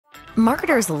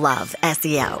Marketers love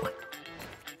SEO.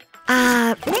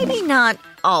 Maybe not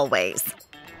always.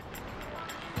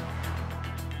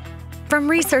 From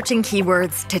researching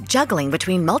keywords to juggling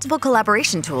between multiple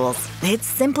collaboration tools, it's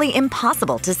simply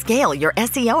impossible to scale your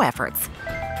SEO efforts.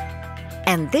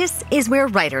 And this is where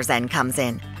WriterZen comes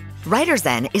in.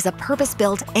 WriterZen is a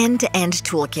purpose-built end-to-end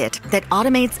toolkit that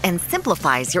automates and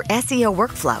simplifies your SEO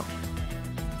workflow.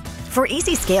 For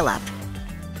easy scale-up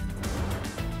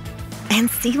and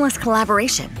seamless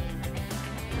collaboration,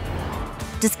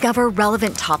 discover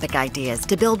relevant topic ideas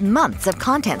to build months of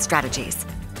content strategies,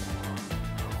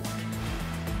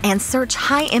 and search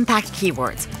high-impact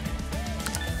keywords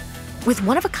with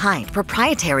one-of-a-kind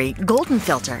proprietary golden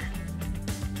filter.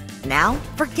 Now,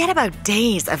 forget about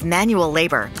days of manual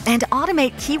labor and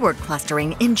automate keyword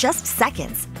clustering in just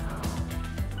seconds.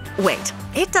 Wait,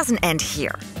 it doesn't end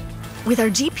here. With our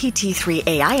GPT-3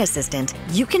 AI assistant,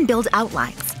 you can build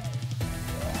outlines,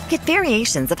 get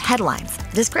variations of headlines,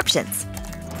 descriptions.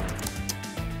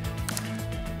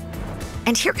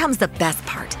 And here comes the best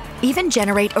part. Even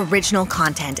generate original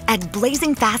content at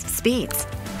blazing fast speeds.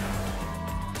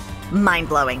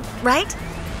 Mind-blowing, right?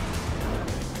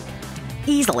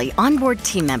 Easily onboard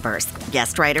team members,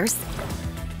 guest writers,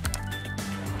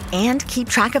 and keep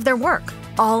track of their work,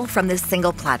 all from this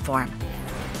single platform.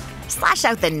 Slash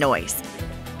out the noise.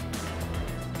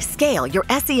 Scale your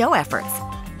SEO efforts.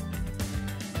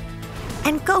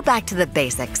 And go back to the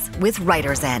basics with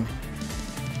WriterZen.